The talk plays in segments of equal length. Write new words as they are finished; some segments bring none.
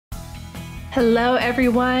Hello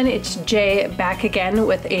everyone, it's Jay back again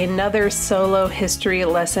with another solo history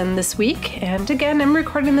lesson this week. And again, I'm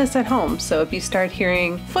recording this at home, so if you start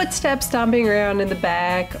hearing footsteps stomping around in the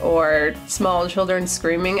back or small children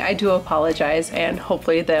screaming, I do apologize, and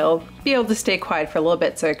hopefully they'll be able to stay quiet for a little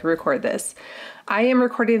bit so I can record this. I am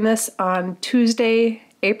recording this on Tuesday,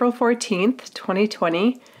 April 14th,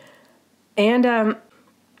 2020, and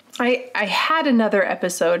I had another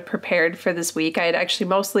episode prepared for this week. I had actually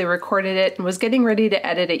mostly recorded it and was getting ready to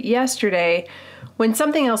edit it yesterday when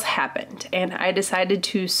something else happened, and I decided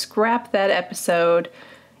to scrap that episode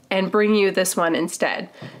and bring you this one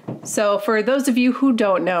instead. So for those of you who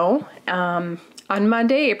don't know, on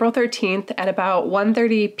Monday, April 13th at about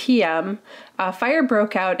 1:30 p.m., a fire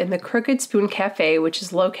broke out in the Crooked Spoon Cafe, which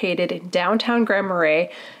is located in downtown Grand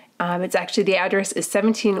Marais. It's actually, the address is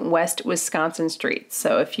 17 West Wisconsin Street.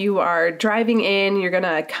 So if you are driving in, you're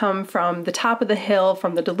gonna come from the top of the hill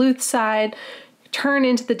from the Duluth side, turn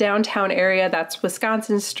into the downtown area, that's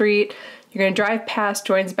Wisconsin Street. You're gonna drive past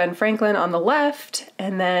Joyce Ben Franklin on the left,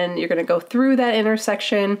 and then you're gonna go through that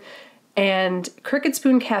intersection, and Crooked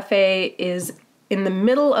Spoon Cafe is in the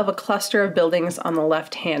middle of a cluster of buildings on the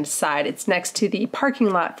left-hand side. It's next to the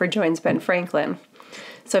parking lot for Joyce Ben Franklin.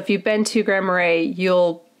 So if you've been to Grand Marais,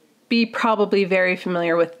 you'll be probably very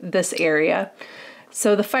familiar with this area.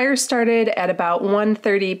 So the fire started at about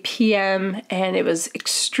 1:30 p.m. and it was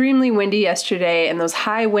extremely windy yesterday, and those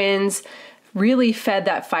high winds really fed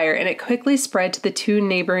that fire, and it quickly spread to the two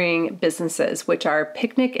neighboring businesses, which are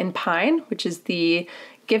Picnic and Pine, which is the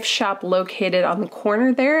gift shop located on the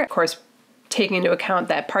corner there, of course taking into account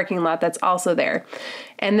that parking lot that's also there,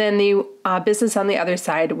 and then the business on the other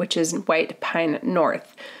side, which is White Pine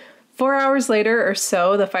North. 4 hours later or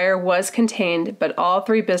so, the fire was contained, but all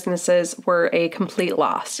three businesses were a complete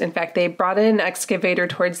loss. In fact, they brought in an excavator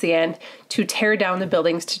towards the end to tear down the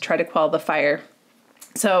buildings to try to quell the fire.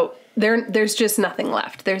 So there's just nothing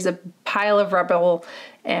left. There's a pile of rubble,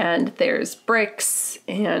 and there's bricks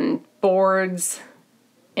and boards.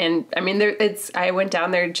 And I mean, I went down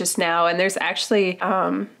there just now, and there's actually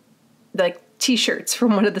like t-shirts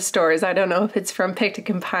from one of the stores. I don't know if it's from Picnic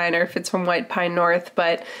and Pine or if it's from White Pine North,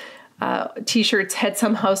 but t-shirts had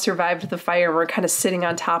somehow survived the fire and were kind of sitting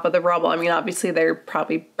on top of the rubble. I mean, obviously they're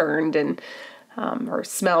probably burned and or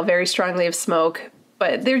smell very strongly of smoke,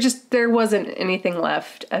 but there wasn't anything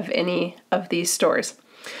left of any of these stores.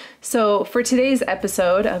 So for today's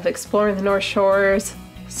episode of Exploring the North Shore's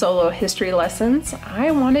solo history lessons, I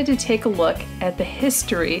wanted to take a look at the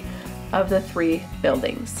history of the three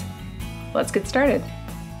buildings. Let's get started.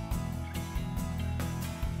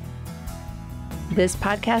 This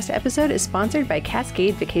podcast episode is sponsored by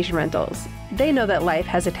Cascade Vacation Rentals. They know that life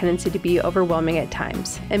has a tendency to be overwhelming at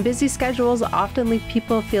times, and busy schedules often leave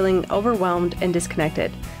people feeling overwhelmed and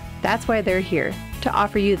disconnected. That's why they're here, to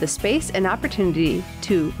offer you the space and opportunity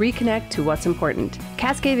to reconnect to what's important.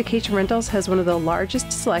 Cascade Vacation Rentals has one of the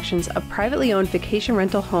largest selections of privately owned vacation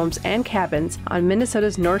rental homes and cabins on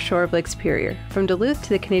Minnesota's North Shore of Lake Superior, from Duluth to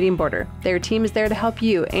the Canadian border. Their team is there to help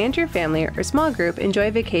you and your family or small group enjoy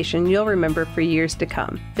a vacation you'll remember for years to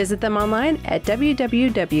come. Visit them online at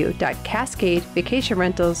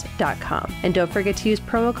www.cascadevacationrentals.com, and don't forget to use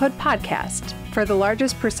promo code PODCAST for the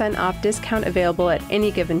largest % off discount available at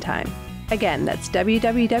any given time. Again, that's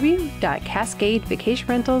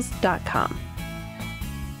www.cascadevacationrentals.com.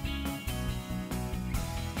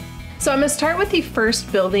 So I'm going to start with the first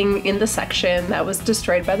building in the section that was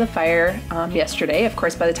destroyed by the fire yesterday. Of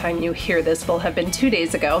course, by the time you hear this, will have been 2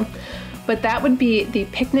 days ago. But that would be the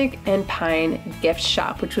Picnic and Pine gift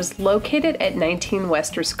shop, which was located at 19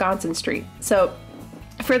 West Wisconsin Street. So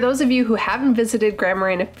for those of you who haven't visited Grand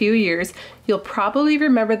Marais in a few years, you'll probably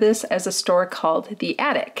remember this as a store called The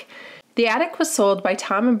Attic. The Attic was sold by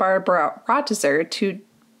Tom and Barbara Rotizer to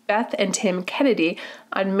Beth and Tim Kennedy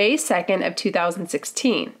on May 2nd of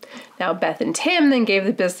 2016. Now, Beth and Tim then gave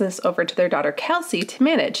the business over to their daughter Kelsey to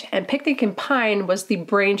manage, and Picnic and Pine was the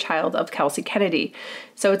brainchild of Kelsey Kennedy.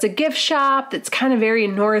 So it's a gift shop that's kind of very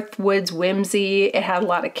Northwoods whimsy. It had a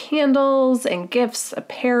lot of candles and gifts,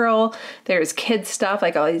 apparel. There's kids stuff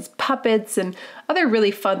like all these puppets and other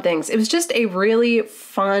really fun things. It was just a really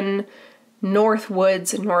fun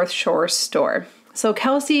Northwoods, North Shore store. So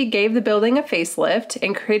Kelsey gave the building a facelift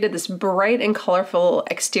and created this bright and colorful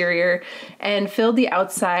exterior and filled the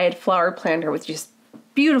outside flower planter with just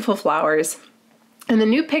beautiful flowers. And the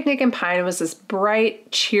new Picnic and Pine was this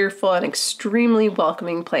bright, cheerful, and extremely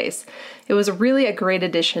welcoming place. It was really a great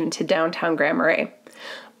addition to downtown Grand Marais.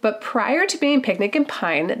 But prior to being Picnic and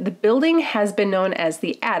Pine, the building has been known as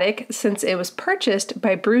the Attic since it was purchased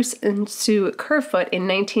by Bruce and Sue Kerfoot in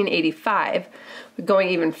 1985. Going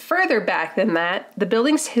even further back than that, the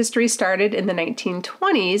building's history started in the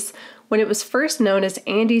 1920s when it was first known as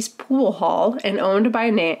Andy's Pool Hall and owned by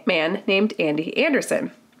a man named Andy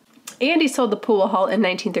Anderson. Andy sold the pool hall in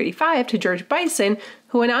 1935 to George Bison,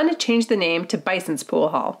 who went on to change the name to Bison's Pool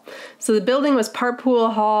Hall. So the building was part pool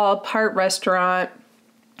hall, part restaurant,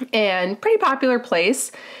 and pretty popular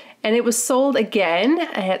place. And it was sold again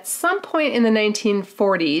at some point in the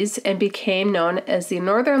 1940s and became known as the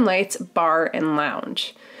Northern Lights Bar and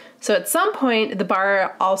Lounge. So at some point, the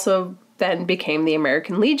bar also then became the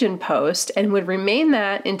American Legion Post and would remain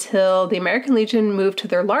that until the American Legion moved to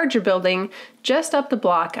their larger building just up the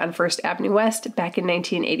block on First Avenue West back in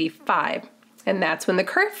 1985. And that's when the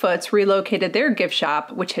Kerfoots relocated their gift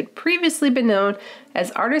shop, which had previously been known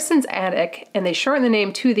as Artisan's Attic, and they shortened the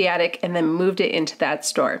name to the Attic and then moved it into that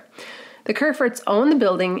store. The Kerfoots owned the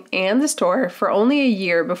building and the store for only a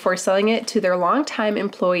year before selling it to their longtime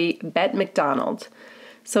employee, Bet McDonald.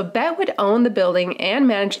 So Bet would own the building and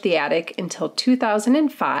manage the Attic until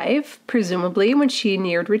 2005, presumably when she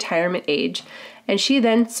neared retirement age, and she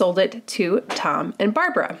then sold it to Tom and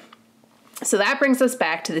Barbara. So that brings us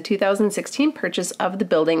back to the 2016 purchase of the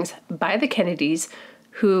buildings by the Kennedys,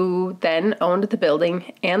 who then owned the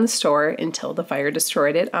building and the store until the fire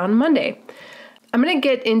destroyed it on Monday. I'm going to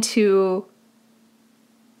get into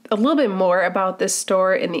a little bit more about this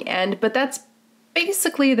store in the end, but that's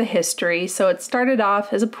basically the history. So it started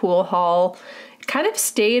off as a pool hall, kind of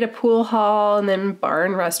stayed a pool hall and then bar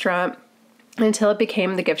and restaurant until it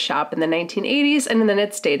became the gift shop in the 1980s, and then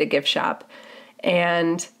it stayed a gift shop.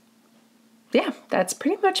 And yeah, that's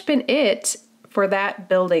pretty much been it for that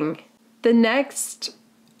building. The next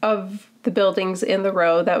of the buildings in the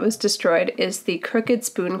row that was destroyed is the Crooked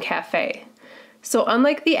Spoon Cafe. So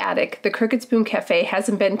unlike the Attic, the Crooked Spoon Cafe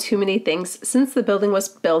hasn't been too many things since the building was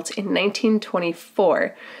built in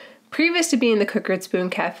 1924. Previous to being the Crooked Spoon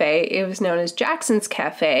Cafe, it was known as Jackson's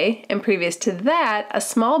Cafe, and previous to that, a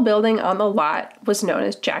small building on the lot was known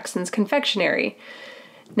as Jackson's Confectionery.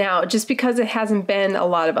 Now, just because it hasn't been a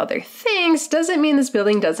lot of other things doesn't mean this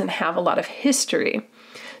building doesn't have a lot of history.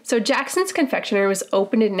 So Jackson's Confectionery was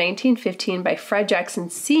opened in 1915 by Fred Jackson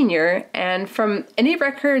Sr., and from any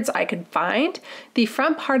records I could find, the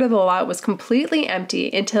front part of the lot was completely empty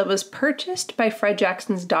until it was purchased by Fred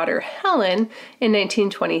Jackson's daughter Helen in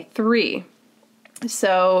 1923.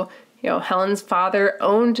 So, Helen's father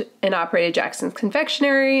owned and operated Jackson's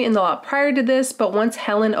Confectionery in the lot prior to this, but once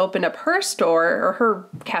Helen opened up her store, or her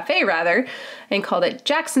cafe rather, and called it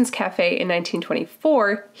Jackson's Cafe in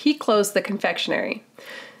 1924, he closed the confectionery.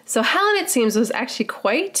 So Helen, it seems, was actually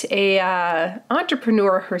quite a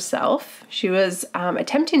entrepreneur herself. She was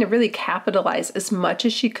attempting to really capitalize as much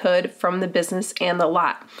as she could from the business and the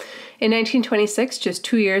lot. In 1926, just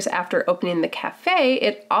 2 years after opening the cafe,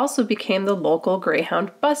 it also became the local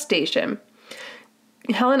Greyhound bus station.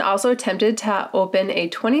 Helen also attempted to open a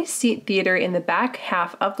 20-seat theater in the back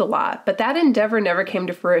half of the lot, but that endeavor never came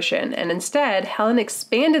to fruition, and instead, Helen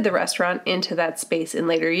expanded the restaurant into that space in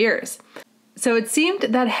later years. So it seemed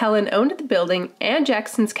that Helen owned the building and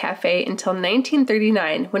Jackson's Cafe until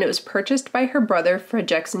 1939, when it was purchased by her brother Fred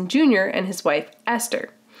Jackson Jr. and his wife Esther.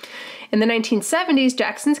 In the 1970s,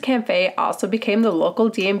 Jackson's Cafe also became the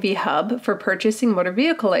local DMV hub for purchasing motor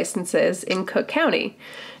vehicle licenses in Cook County.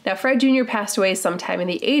 Now, Fred Jr. passed away sometime in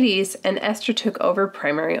the 80s, and Esther took over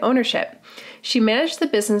primary ownership. She managed the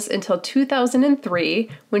business until 2003,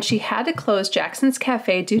 when she had to close Jackson's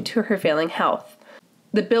Cafe due to her failing health.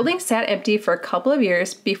 The building sat empty for a couple of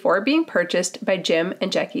years before being purchased by Jim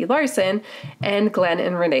and Jackie Larson and Glenn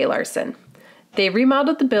and Renee Larson. They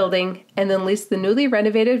remodeled the building and then leased the newly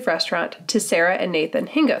renovated restaurant to Sarah and Nathan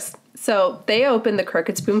Hingus. So they opened the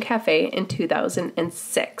Crooked Spoon Cafe in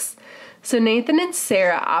 2006. So Nathan and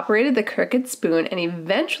Sarah operated the Crooked Spoon and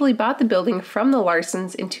eventually bought the building from the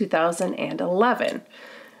Larsons in 2011.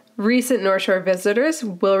 Recent North Shore visitors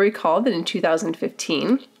will recall that in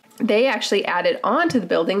 2015, they actually added on to the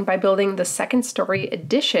building by building the second-story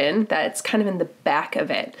addition that's kind of in the back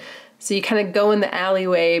of it. So you kind of go in the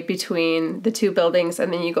alleyway between the two buildings,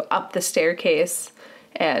 and then you go up the staircase,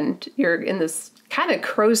 and you're in this kind of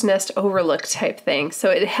crow's nest overlook type thing. So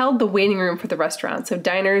it held the waiting room for the restaurant. So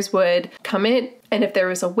diners would come in, and if there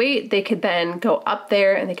was a wait, they could then go up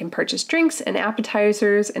there and they can purchase drinks and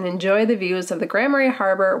appetizers and enjoy the views of the Grand Marais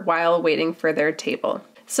Harbor while waiting for their table.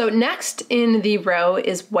 So next in the row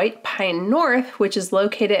is White Pine North, which is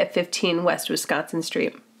located at 15 West Wisconsin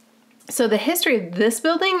Street. So the history of this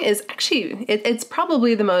building is actually, it's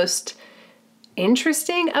probably the most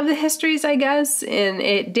interesting of the histories, I guess, and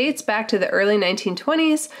it dates back to the early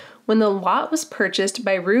 1920s when the lot was purchased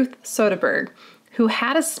by Ruth Soderberg, who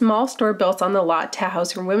had a small store built on the lot to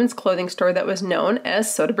house her women's clothing store that was known as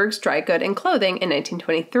Soderberg's Dry Good and Clothing in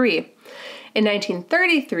 1923. In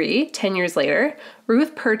 1933, 10 years later,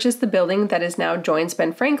 Ruth purchased the building that is now Jones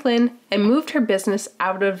Ben Franklin and moved her business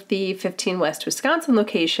out of the 15 West Wisconsin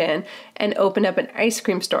location and opened up an ice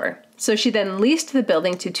cream store. So she then leased the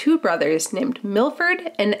building to two brothers named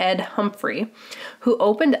Milford and Ed Humphrey, who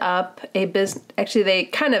opened up a business. Actually, they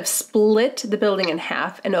kind of split the building in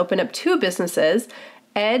half and opened up two businesses.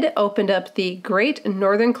 Ed opened up the Great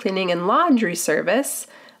Northern Cleaning and Laundry Service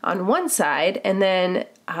on one side, and then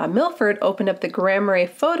Milford opened up the Grand Marais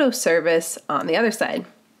Photo Service on the other side.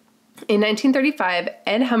 In 1935,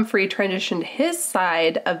 Ed Humphrey transitioned his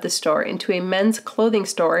side of the store into a men's clothing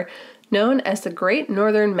store known as the Great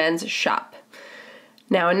Northern Men's Shop.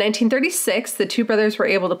 Now, in 1936, the two brothers were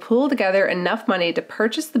able to pool together enough money to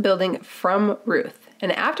purchase the building from Ruth.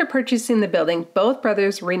 And after purchasing the building, both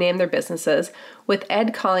brothers renamed their businesses, with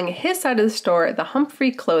Ed calling his side of the store the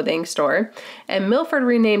Humphrey Clothing Store, and Milford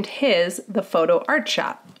renamed his the Photo Art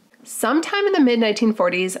Shop. Sometime in the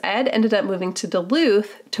mid-1940s, Ed ended up moving to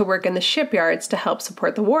Duluth to work in the shipyards to help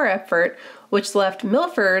support the war effort, which left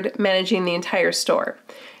Milford managing the entire store.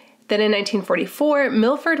 Then in 1944,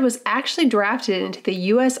 Milford was actually drafted into the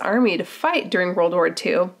U.S. Army to fight during World War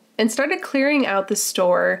II and started clearing out the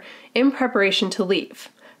store in preparation to leave.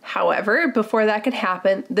 However, before that could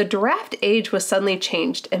happen, the draft age was suddenly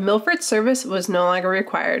changed and Milford's service was no longer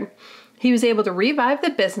required. He was able to revive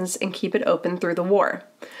the business and keep it open through the war.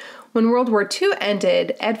 When World War II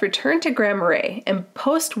ended, Ed returned to Grand Marais, and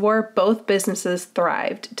post-war both businesses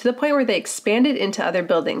thrived to the point where they expanded into other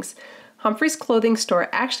buildings. Humphrey's clothing store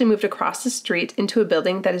actually moved across the street into a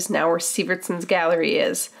building that is now where Sievertson's Gallery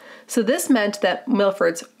is. So this meant that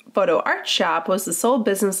Milford's Photo Art Shop was the sole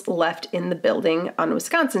business left in the building on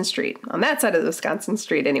Wisconsin Street, on that side of the Wisconsin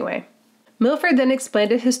Street anyway. Milford then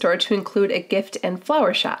expanded his store to include a gift and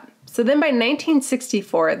flower shop. So then by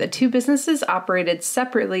 1964, the two businesses operated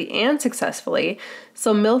separately and successfully,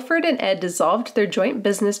 so Milford and Ed dissolved their joint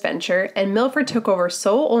business venture, and Milford took over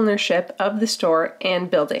sole ownership of the store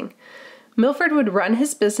and building. Milford would run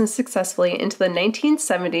his business successfully into the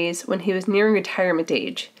 1970s when he was nearing retirement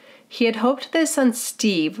age. He had hoped that his son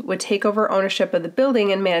Steve would take over ownership of the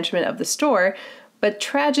building and management of the store, but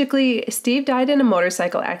tragically, Steve died in a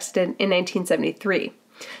motorcycle accident in 1973.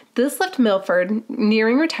 This left Milford,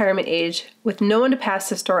 nearing retirement age, with no one to pass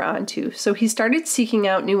the store on to, so he started seeking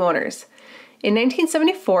out new owners. In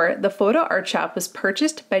 1974, the Photo Art Shop was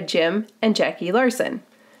purchased by Jim and Jackie Larson,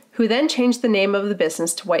 who then changed the name of the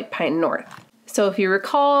business to White Pine North. So if you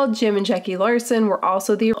recall, Jim and Jackie Larson were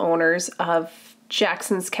also the owners of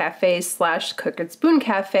Jackson's Cafe / Cook and Spoon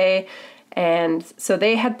Cafe, and so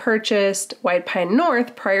they had purchased White Pine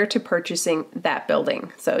North prior to purchasing that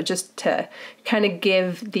building. So just to kind of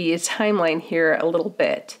give the timeline here a little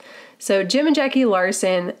bit. So Jim and Jackie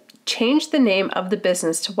Larson changed the name of the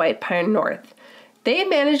business to White Pine North. They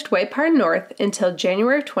managed White Pine North until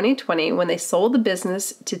January of 2020 when they sold the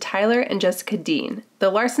business to Tyler and Jessica Dean.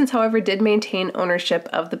 The Larsons, however, did maintain ownership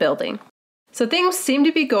of the building. So things seem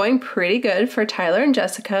to be going pretty good for Tyler and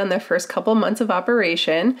Jessica in their first couple months of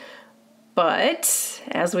operation. But,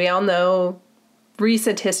 as we all know,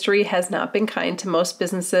 recent history has not been kind to most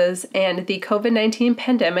businesses, and the COVID-19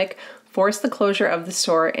 pandemic forced the closure of the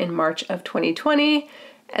store in March of 2020.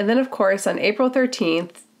 And then, of course, on April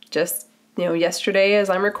 13th, just yesterday as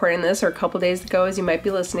I'm recording this, or a couple days ago as you might be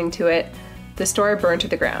listening to it, the store burned to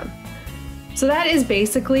the ground. So that is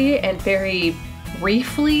basically, and very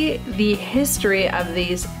briefly, the history of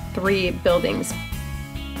these three buildings.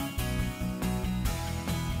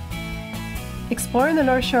 Exploring the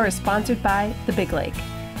North Shore is sponsored by The Big Lake.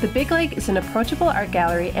 The Big Lake is an approachable art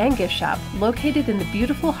gallery and gift shop located in the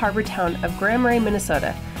beautiful harbor town of Grand Marais,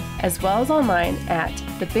 Minnesota, as well as online at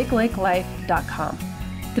thebigLakeLife.com.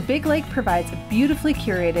 The Big Lake provides a beautifully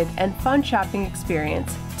curated and fun shopping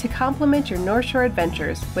experience to complement your North Shore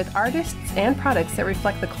adventures with artists and products that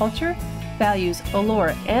reflect the culture, values,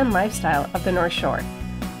 allure, and lifestyle of the North Shore.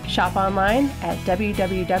 Shop online at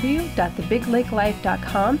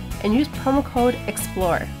www.thebigLakeLife.com and use promo code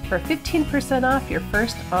EXPLORE for 15% off your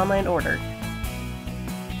first online order.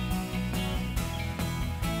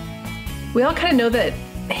 We all kind of know that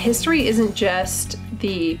history isn't just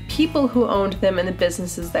the people who owned them and the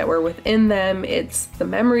businesses that were within them. It's the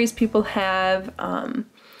memories people have,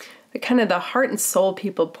 the kind of the heart and soul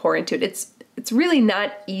people pour into it. It's really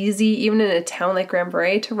not easy, even in a town like Grand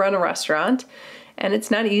Marais, to run a restaurant. And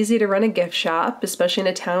it's not easy to run a gift shop, especially in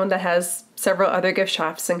a town that has several other gift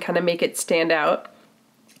shops and kind of make it stand out.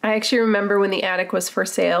 I actually remember when the attic was for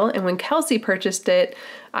sale, and when Kelsey purchased it,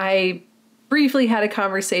 I briefly had a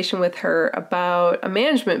conversation with her about a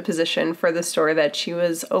management position for the store that she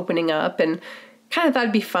was opening up, and kind of thought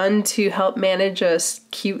it'd be fun to help manage a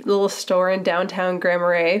cute little store in downtown Grand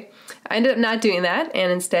Marais. I ended up not doing that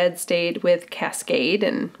and instead stayed with Cascade,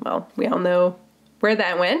 and well, we all know where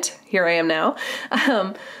that went. Here I am now.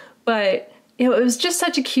 But it was just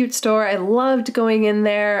such a cute store. I loved going in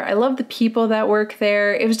there. I loved the people that work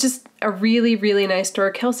there. It was just a really, really nice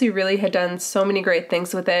store. Kelsey really had done so many great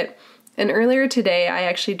things with it. And earlier today, I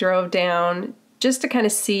actually drove down just to kind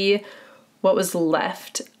of see what was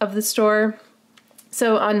left of the store.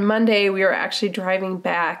 So on Monday, we were actually driving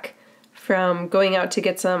back from going out to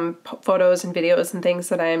get some photos and videos and things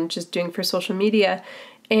that I'm just doing for social media,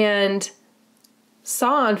 and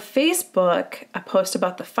saw on Facebook a post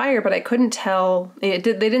about the fire, but I couldn't tell. They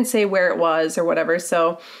didn't say where it was or whatever,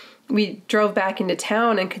 so we drove back into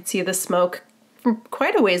town and could see the smoke from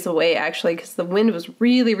quite a ways away, actually, because the wind was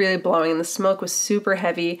really, really blowing and the smoke was super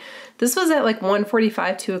heavy. This was at like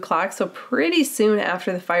 1:45, 2 o'clock, so pretty soon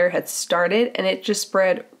after the fire had started, and it just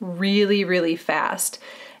spread really, really fast.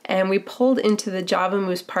 And we pulled into the Java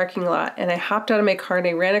Moose parking lot, and I hopped out of my car and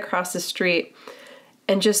I ran across the street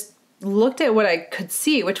and just looked at what I could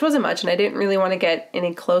see, which wasn't much, and I didn't really want to get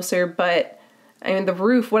any closer, but I mean, the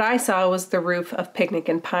roof, what I saw was the roof of Picnic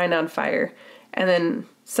and Pine on fire. And then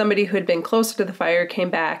somebody who had been closer to the fire came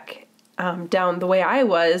back down the way I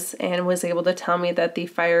was and was able to tell me that the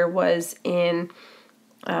fire was in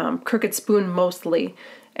Crooked Spoon mostly,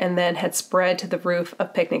 and then had spread to the roof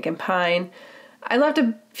of Picnic and Pine. I left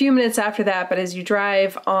a few minutes after that, but as you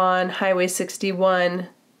drive on Highway 61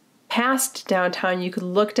 past downtown, you could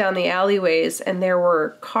look down the alleyways and there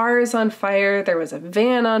were cars on fire, there was a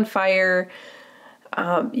van on fire.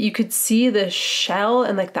 You could see the shell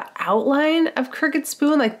and like the outline of Crooked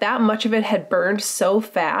Spoon, like that much of it had burned so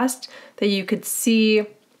fast that you could see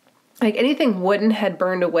like anything wooden had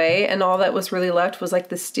burned away, and all that was really left was like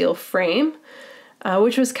the steel frame,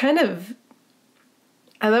 which was kind of,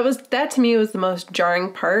 that to me was the most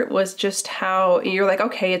jarring part, was just how you're like,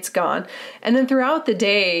 okay, it's gone. And then throughout the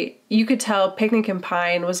day, you could tell Picnic and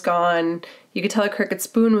Pine was gone. You could tell Crooked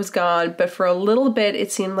Spoon was gone, but for a little bit,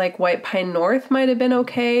 it seemed like White Pine North might have been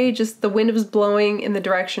okay. Just the wind was blowing in the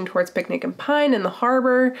direction towards Picnic and Pine and the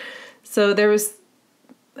harbor. So there was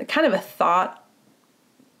kind of a thought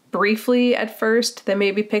briefly at first that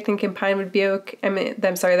maybe Picnic and Pine would be okay.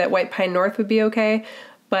 That White Pine North would be okay.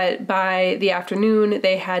 But by the afternoon,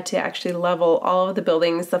 they had to actually level all of the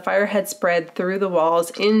buildings. The fire had spread through the walls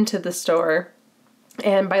into the store.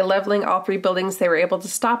 And by leveling all three buildings, they were able to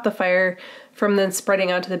stop the fire from then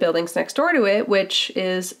spreading onto the buildings next door to it, which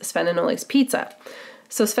is Sven and Ole's Pizza.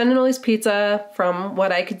 So Sven and Ole's Pizza, from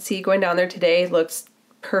what I could see going down there today, looks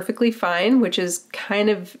perfectly fine, which is kind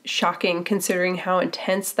of shocking considering how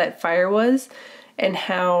intense that fire was and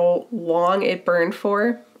how long it burned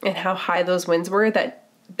for and how high those winds were, that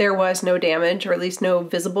there was no damage, or at least no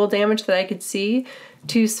visible damage that I could see,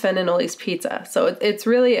 to Sven and Ole's Pizza. So it's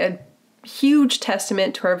really a huge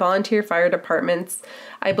testament to our volunteer fire departments.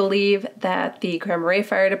 I believe that the Grand Marais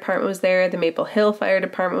Fire Department was there, the Maple Hill Fire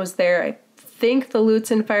Department was there, I think the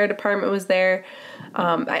Lutzen Fire Department was there.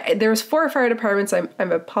 There was 4 fire departments. I'm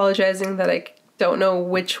apologizing that I don't know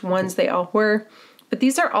which ones they all were, but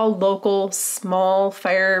these are all local, small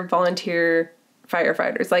fire volunteer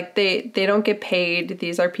firefighters. Like they don't get paid.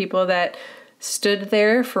 These are people that stood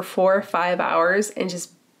there for 4 or 5 hours and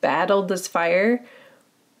just battled this fire,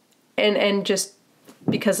 and just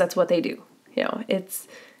because that's what they do. You know, it's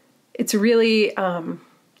really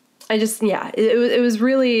it was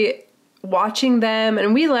really watching them.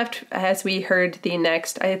 And we left as we heard the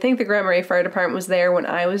next. I think the Grand Marais Fire Department was there when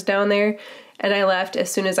I was down there, and I left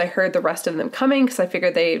as soon as I heard the rest of them coming, because I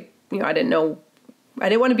figured I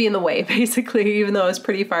didn't want to be in the way, basically, even though I was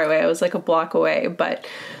pretty far away. I was like a block away, but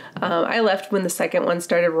I left when the second one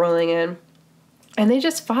started rolling in. And they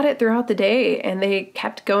just fought it throughout the day, and they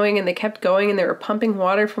kept going and they kept going, and they were pumping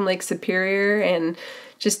water from Lake Superior and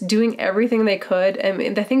just doing everything they could.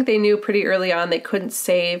 And I think they knew pretty early on they couldn't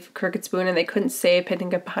save Crooked Spoon, and they couldn't save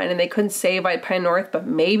Picnic and Pine, and they couldn't save White Pine North, but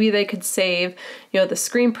maybe they could save, the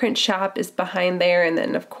screen print shop is behind there, and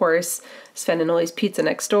then of course Sven and Ole's Pizza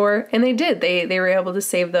next door. And they did. They were able to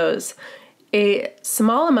save those. A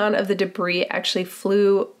small amount of the debris actually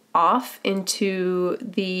flew off into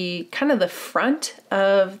the kind of the front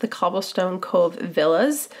of the Cobblestone Cove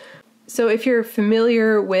villas. So if you're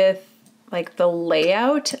familiar with like the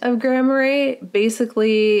layout of Grand Marais,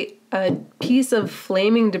 basically a piece of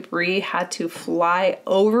flaming debris had to fly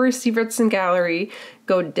over Sievertson Gallery,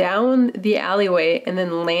 go down the alleyway, and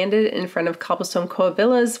then landed in front of Cobblestone Cove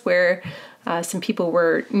Villas, where some people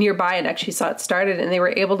were nearby and actually saw it started, and they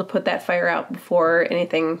were able to put that fire out before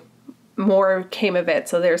anything more came of it.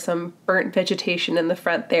 So there's some burnt vegetation in the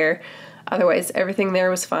front there. Otherwise, everything there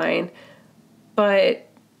was fine. But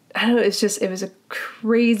I don't know, it was a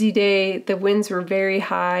crazy day. The winds were very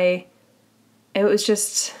high. It was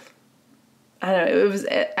just, I don't know, it was,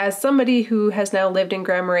 as somebody who has now lived in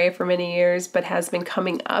Grand Marais for many years, but has been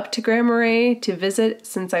coming up to Grand Marais to visit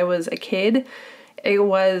since I was a kid, it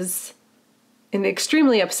was an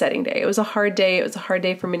extremely upsetting day. It was a hard day. It was a hard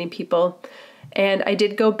day for many people. And I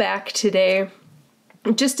did go back today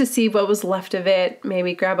just to see what was left of it,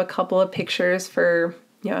 maybe grab a couple of pictures for,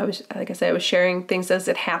 I was, like I said, I was sharing things as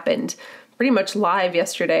it happened pretty much live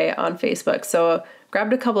yesterday on Facebook. So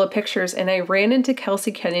grabbed a couple of pictures, and I ran into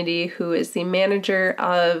Kelsey Kennedy, who is the manager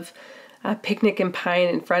of Picnic and Pine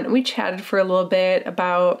in front. And we chatted for a little bit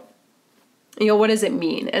about, what does it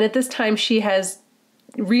mean? And at this time, she does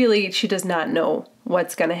not know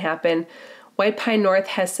what's going to happen. White Pine North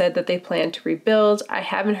has said that they plan to rebuild. I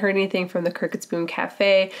haven't heard anything from the Crooked Spoon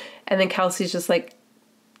Cafe. And then Kelsey's just like,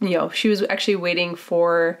 she was actually waiting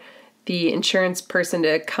for the insurance person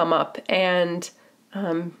to come up and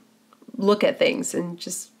look at things, and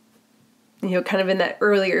just, kind of in that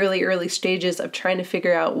early stages of trying to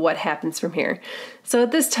figure out what happens from here. So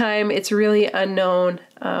at this time, it's really unknown.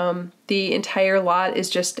 The entire lot is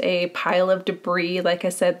just a pile of debris. Like I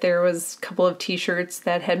said, there was a couple of t-shirts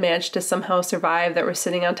that had managed to somehow survive that were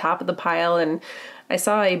sitting on top of the pile, and I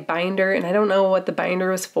saw a binder, and I don't know what the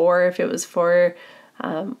binder was for, if it was for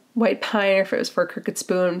White Pine or if it was for Crooked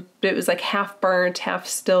Spoon, but it was like half burnt, half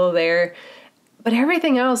still there. But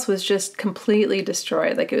everything else was just completely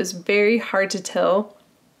destroyed. Like, it was very hard to tell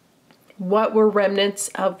what were remnants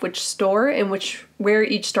of which store and where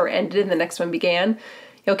each store ended and the next one began.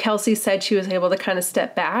 Kelsey said she was able to kind of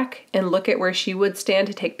step back and look at where she would stand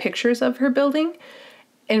to take pictures of her building,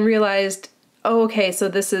 and realized, oh, okay, so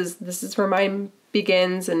this is where mine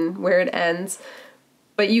begins and where it ends.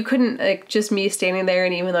 But you couldn't, like, just me standing there,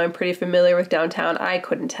 and even though I'm pretty familiar with downtown, I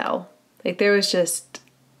couldn't tell. Like, there was just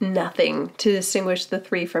nothing to distinguish the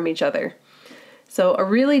three from each other. So a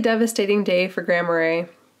really devastating day for Grand Marais.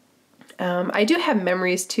 I do have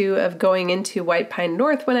memories too of going into White Pine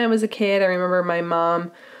North when I was a kid. I remember my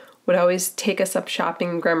mom would always take us up shopping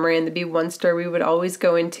in Grand Marais, and there'd be one store we would always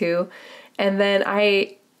go into. And then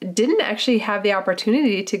I didn't actually have the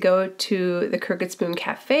opportunity to go to the Crooked Spoon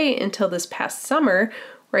Cafe until this past summer,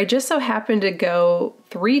 where I just so happened to go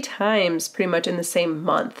 3 times pretty much in the same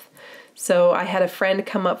month. So I had a friend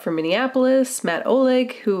come up from Minneapolis, Matt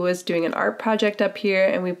Oleg, who was doing an art project up here,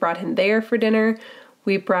 and we brought him there for dinner.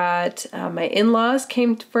 We brought, my in-laws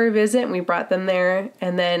came for a visit, and we brought them there.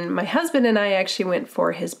 And then my husband and I actually went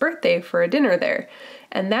for his birthday for a dinner there.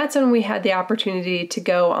 And that's when we had the opportunity to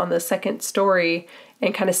go on the second story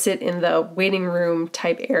and kind of sit in the waiting room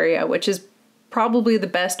type area, which is probably the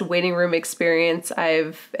best waiting room experience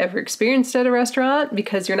I've ever experienced at a restaurant,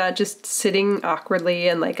 because you're not just sitting awkwardly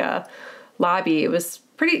in like a lobby. It was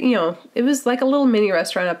pretty, it was like a little mini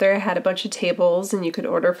restaurant up there. It had a bunch of tables, and you could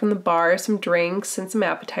order from the bar some drinks and some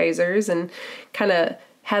appetizers, and kind of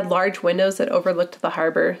had large windows that overlooked the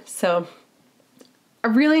harbor. So a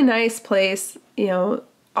really nice place.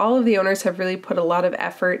 All of the owners have really put a lot of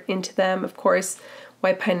effort into them. Of course,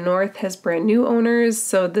 White Pine North has brand new owners,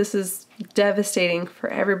 so this is devastating for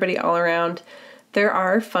everybody all around. There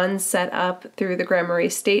are funds set up through the Grand Marais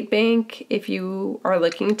State Bank if you are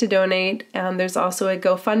looking to donate. There's also a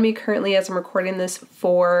GoFundMe currently, as I'm recording this,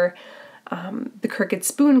 for the Crooked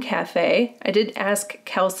Spoon Cafe. I did ask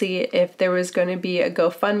Kelsey if there was going to be a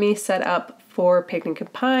GoFundMe set up for Picnic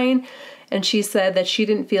and Pine, and she said that she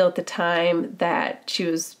didn't feel at the time that she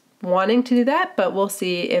was wanting to do that, but we'll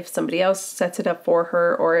see if somebody else sets it up for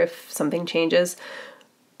her or if something changes.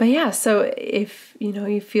 But yeah, so if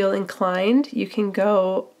you feel inclined, you can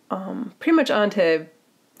go pretty much onto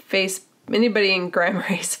anybody in Grand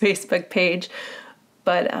Marais' Facebook page,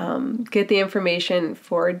 but get the information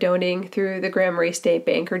for donating through the Grand Marais State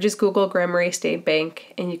Bank, or just Google Grand Marais State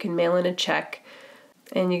Bank, and you can mail in a check,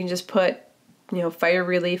 and you can just put Fire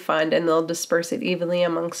Relief Fund, and they'll disperse it evenly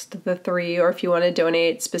amongst the 3. Or if you want to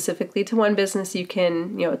donate specifically to one business, you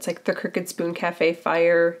can, it's like the Crooked Spoon Cafe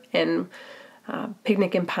Fire, and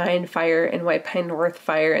Picnic and Pine Fire, and White Pine North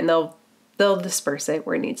Fire, and they'll disperse it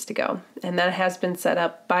where it needs to go. And that has been set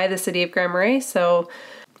up by the city of Grand Marais, so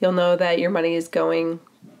you'll know that your money is going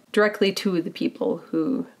directly to the people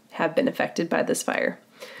who have been affected by this fire.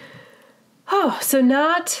 Oh, so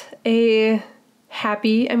not a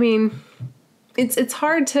happy, I mean, it's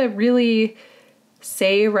hard to really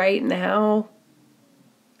say right now.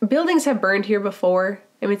 Buildings have burned here before.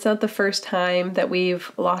 I mean, it's not the first time that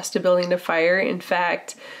we've lost a building to fire. In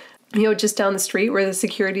fact, just down the street where the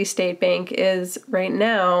Security State Bank is right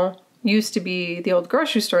now used to be the old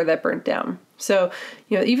grocery store that burnt down. So,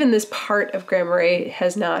 even this part of Grand Marais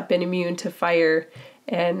has not been immune to fire,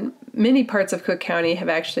 and many parts of Cook County have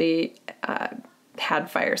actually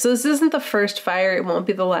had fire. So this isn't the first fire, it won't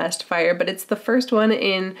be the last fire, but it's the first one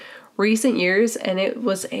in recent years, and it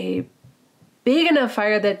was a big enough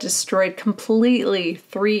fire that destroyed completely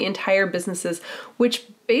 3 entire businesses, which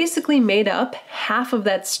basically made up half of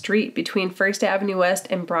that street between First Avenue West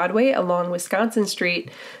and Broadway along Wisconsin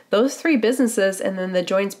Street. Those 3 businesses and then the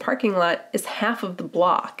Joins parking lot is half of the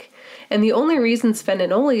block. And the only reason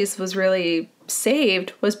Svenonoli's was really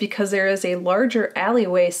saved was because there is a larger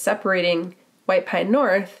alleyway separating White Pine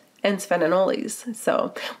North and Svenonoli's.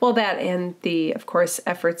 So, well, that and the, of course,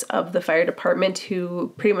 efforts of the fire department,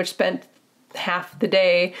 who pretty much spent half the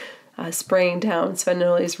day spraying down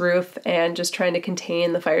Svenonoli's roof and just trying to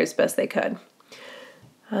contain the fire as best they could.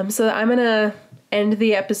 So I'm gonna end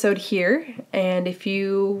the episode here, and if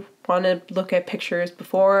you want to look at pictures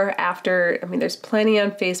before, after, I mean, there's plenty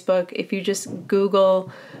on Facebook. If you just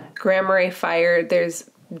Google Grand Marais fire, there's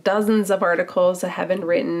dozens of articles that have been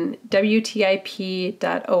written. WTIP.org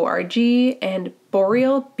and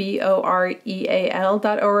Boreal, BOREAL.org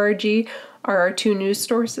are our 2 news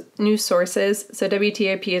sources. So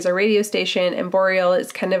WTIP is our radio station and Boreal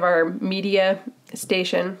is kind of our media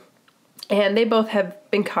station. And they both have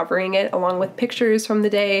been covering it along with pictures from the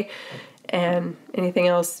day and anything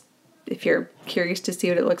else if you're curious to see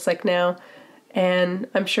what it looks like now. And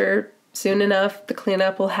I'm sure soon enough the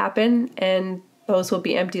cleanup will happen and those will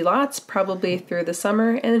be empty lots probably through the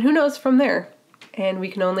summer, and who knows from there. And we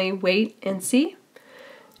can only wait and see.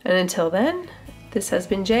 And until then, this has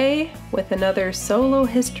been Jaye with another solo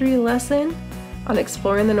history lesson on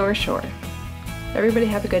exploring the North Shore. Everybody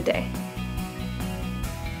have a good day.